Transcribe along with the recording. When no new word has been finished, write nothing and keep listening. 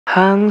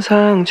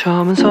항상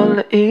처음은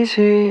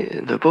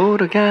설레이지 널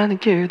보러 가는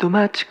길도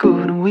마치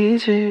구름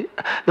위지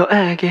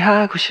너에게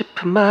하고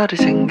싶은 말을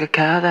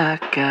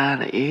생각하다가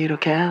나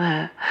이렇게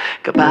내가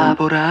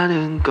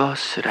바보라는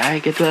것을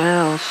알게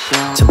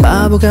되었어. 참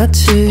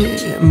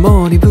바보같이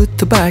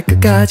머리부터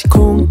발끝까지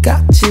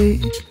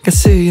콩깍지가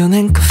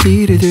쓰여낸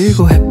커피를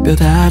들고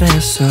햇볕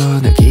아래서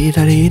널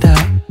기다리다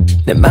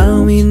내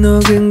마음이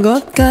녹은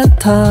것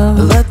같아.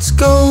 Let's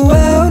go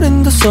out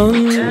in the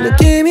sun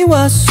느낌이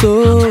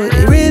왔어.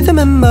 이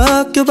리듬에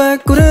맡겨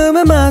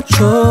발걸음에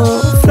맞춰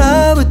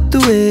Fly with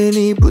the wind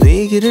이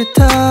분위기를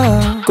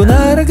타고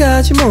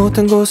날아가지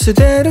못한 곳을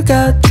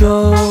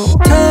데려가줘.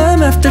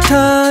 Time after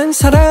time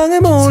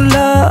사랑을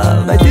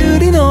몰라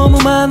말들이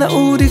너무 많아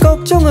우리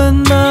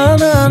걱정은 마.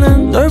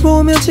 나는 널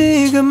보며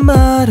지금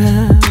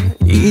말해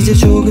이제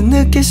조금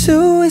느낄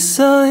수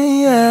있어.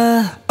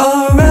 Yeah.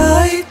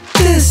 Alright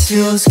this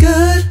feels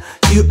good.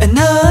 You and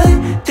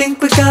I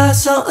think we got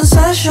something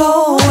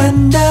special,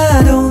 and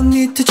I don't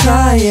need to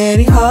try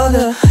any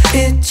harder.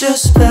 It's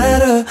just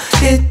better,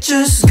 it's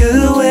just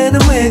good when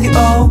I'm with you.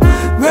 Oh,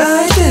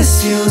 right,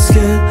 this feels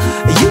good.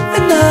 You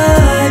and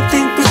I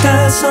think we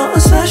got something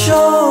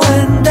special,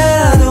 and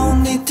I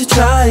don't need to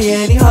try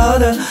any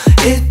harder.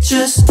 It's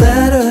just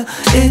better,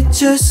 it's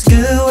just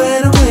good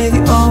when I'm with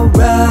you.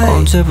 Alright.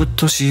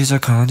 언제부터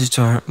시작한지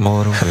잘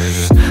모르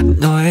baby.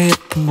 너의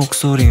예쁜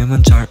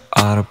목소리만 잘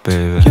알아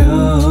baby.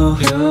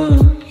 너의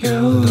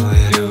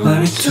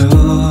말이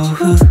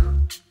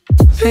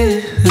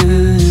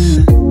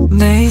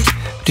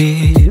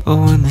내일이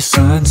when the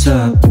sun's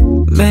up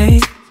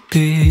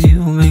maybe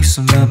we'll make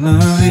some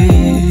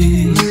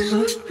memories.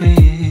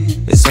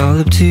 It's all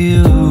up to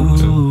you.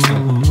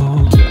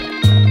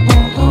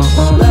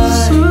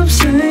 Some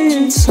say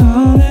it's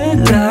all a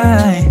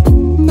lie.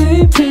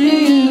 Maybe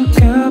you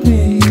got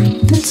me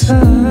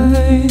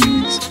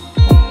hypnotized.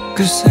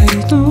 Cause they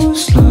don't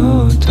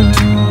slow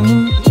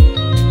down.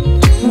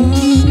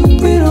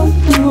 We don't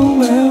know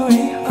where we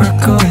are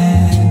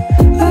going.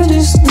 I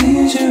just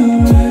need you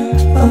right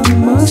on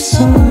my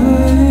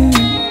side.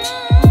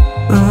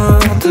 On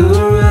the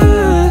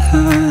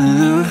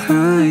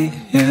ride,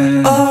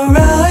 yeah.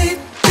 Alright,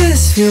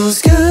 this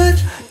feels good.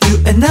 You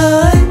and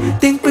I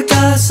think we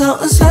got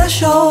something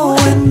special,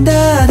 and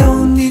I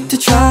don't need to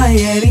try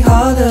any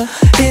harder.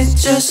 It's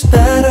just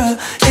better,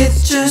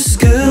 it's just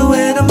good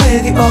when I'm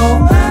with you.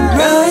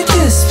 Alright,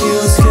 this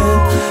feels good.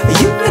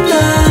 You and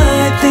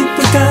I think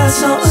we got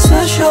something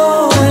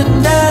special,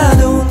 and I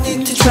don't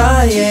need to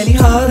try any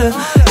harder.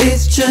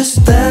 It's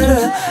just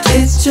better,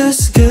 it's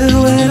just good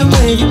when I'm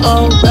with you.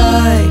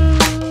 Alright.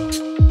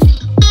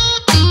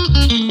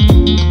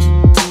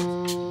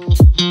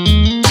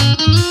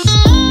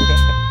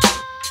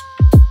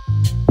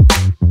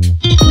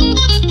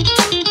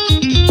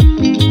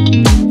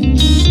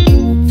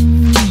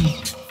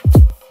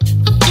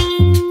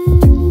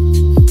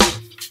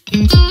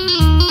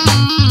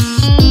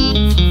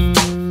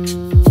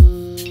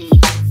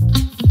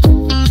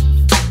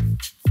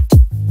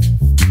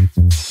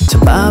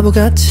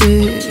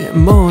 바보같이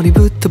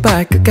머리부터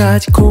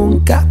발끝까지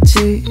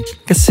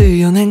콩깍지가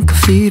쓰여낸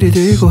커피를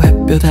들고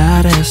햇볕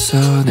아래서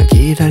널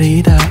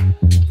기다리다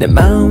내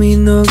마음이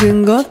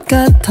녹은 것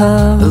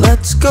같아.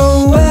 Let's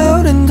go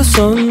out in the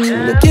sun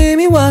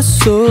느낌이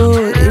왔어.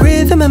 이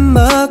리듬에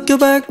맡겨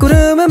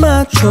발걸음에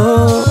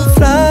맞춰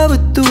Fly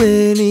with the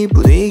wind 이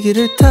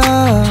분위기를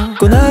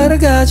타고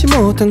날아가지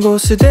못한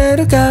곳을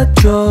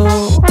데려가줘.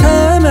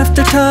 Time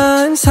after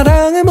time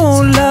사랑을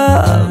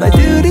몰라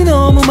말들이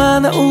너무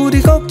많아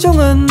우리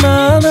걱정은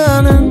마.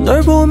 나는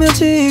널 보며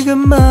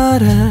지금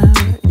말해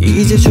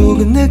이제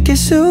조금 느낄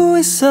수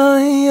있어.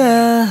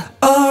 Yeah.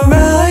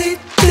 Alright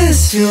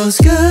this feels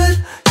good.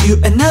 You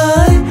and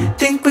I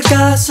think we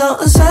got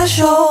something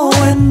special,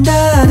 and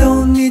I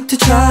don't need to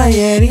try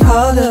any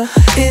harder.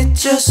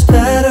 It's just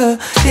better,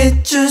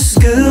 it's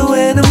just good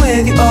when I'm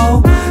with you.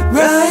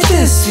 Alright,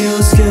 this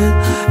feels good.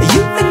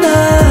 You and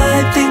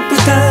I think we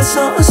got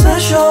something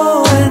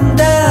special, and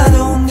I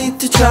don't need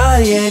to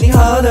try any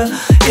harder.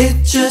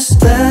 It's just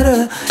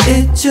better,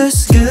 it's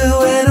just good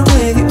when I'm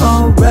with you.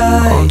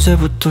 Alright.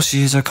 언제부터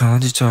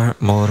시작한지 잘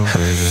모르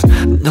baby.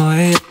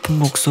 너의 예쁜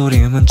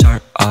목소리만 잘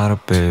알아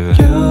baby.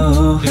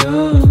 너의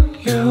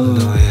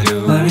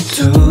말이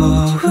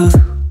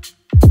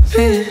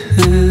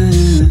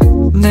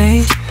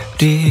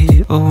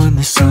내일이 when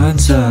the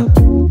sun's up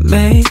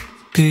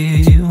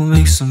maybe we'll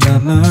make some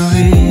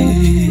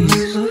memories.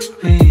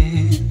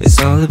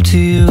 It's all up to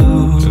you.